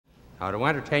Now, to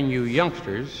entertain you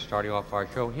youngsters, starting off our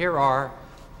show, here are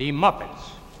the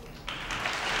Muppets.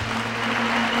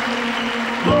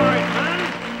 All right, men.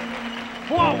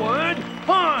 Forward,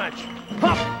 march.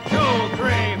 Hop, 2, 3,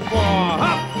 4.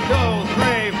 Hop, 2,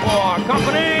 3, 4.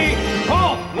 Company,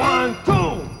 halt. 1,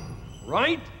 2.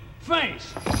 Right,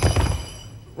 face.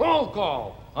 Roll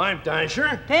call. I'm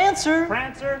Dasher. Dancer.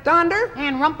 Prancer. Donder.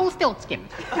 And Rumpelstiltskin.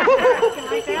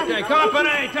 Okay,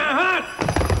 company, to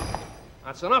hut.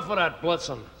 That's enough of that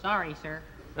blitzing. Sorry, sir.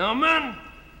 Now, men,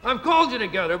 I've called you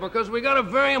together because we got a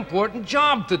very important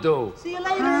job to do. See you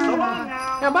later. So long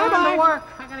now. Now, bye-bye. Work.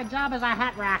 I got a job as a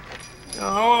hat rack.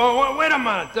 Oh, wait a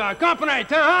minute. Company,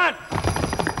 to hut.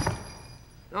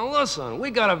 Now, listen, we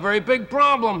got a very big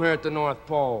problem here at the North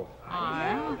Pole.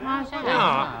 Why's that?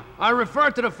 Yeah, I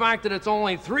refer to the fact that it's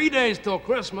only 3 days till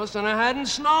Christmas and it hadn't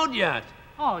snowed yet.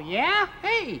 Oh, yeah?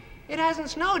 Hey, it hasn't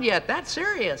snowed yet. That's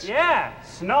serious. Yeah,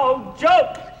 snow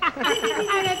joke.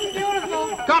 That's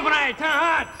beautiful. Company, to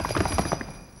hut.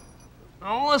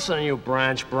 Now listen, you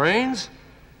branch brains.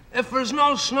 If there's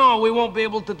no snow, we won't be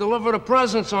able to deliver the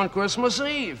presents on Christmas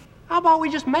Eve. How about we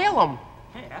just mail them?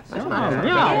 Hey, that's Yeah,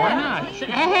 why not?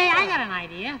 Hey, I got an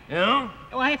idea. Yeah?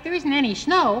 Well, if there isn't any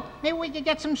snow, maybe we could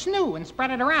get some snoo and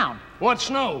spread it around. What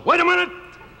snow? Wait a minute.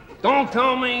 Don't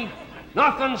tell me.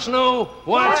 Nothing snow.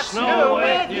 What's new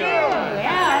with you?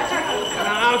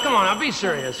 Now, come on, now be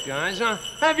serious, guys.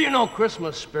 Have you no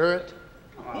Christmas spirit?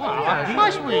 Of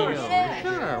course we do.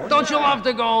 Sure. Don't you love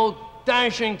to go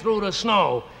dashing through the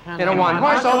snow? In a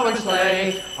one-horse open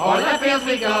sleigh, o'er the fields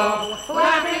we go,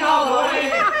 laughing all the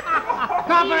way.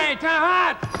 Company, to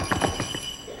hut!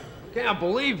 Can't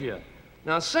believe you.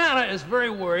 Now, Santa is very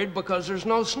worried because there's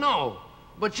no snow.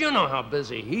 But you know how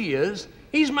busy he is.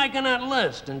 He's making that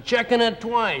list and checking it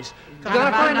twice.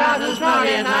 Gonna find out who's naughty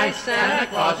and nice. Santa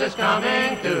Claus is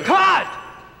coming to. Cut!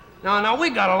 Now, we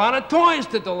got a lot of toys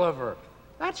to deliver.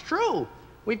 That's true.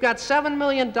 We've got 7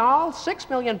 million dolls, 6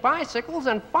 million bicycles,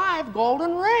 and 5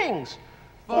 golden rings.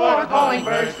 4 calling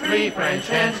birds, 3 French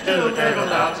hens, 2 turtle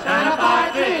doves, and a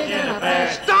partridge in a pear.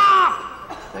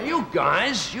 Stop! Now, you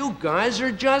guys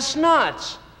are just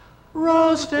nuts.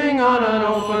 Roasting on an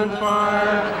open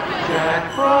fire,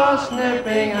 Jack Frost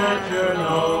nipping at your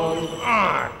nose.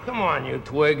 Ah, come on, you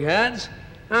twig heads.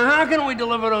 Now, how can we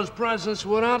deliver those presents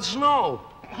without snow?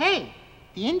 Hey,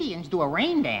 the Indians do a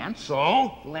rain dance.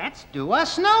 So? Let's do a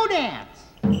snow dance.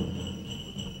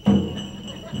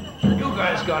 You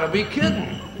guys gotta be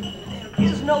kidding.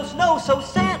 Is no snow, so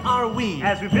sad are we.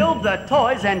 As we build the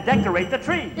toys and decorate the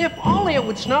tree. If only it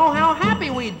would snow, how happy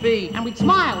we'd be. And we'd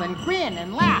smile and grin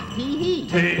and laugh, hee-hee.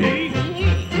 Tee-hee.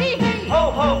 Hee-hee.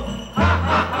 Ho, ho. Ha,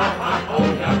 ha, ha, ha, oh,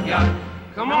 yuck,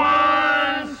 yuck. Come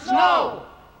on, snow!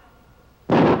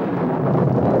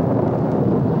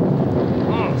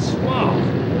 Oh, swell.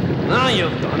 Now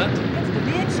you've done it. It's to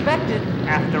be expected.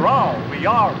 After all, we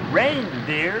are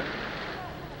reindeer.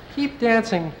 Keep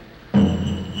dancing.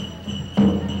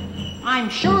 I'm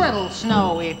sure it'll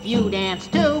snow if you dance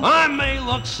too. I may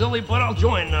look silly, but I'll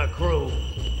join the crew.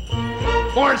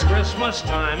 For it's Christmas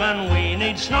time and we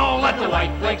need snow. Let the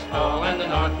white flakes fall and the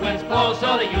north winds blow,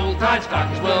 so the Yuletide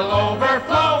stockings will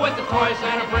overflow with the toys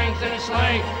Santa brings in his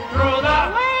sleigh through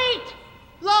the... Wait!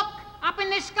 Look, up in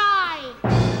the sky.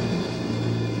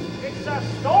 It's a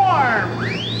storm.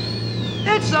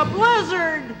 It's a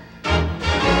blizzard.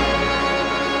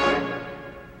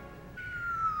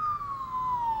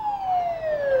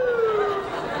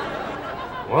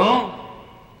 Well,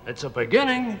 it's a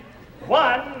beginning.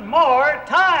 One more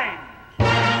time.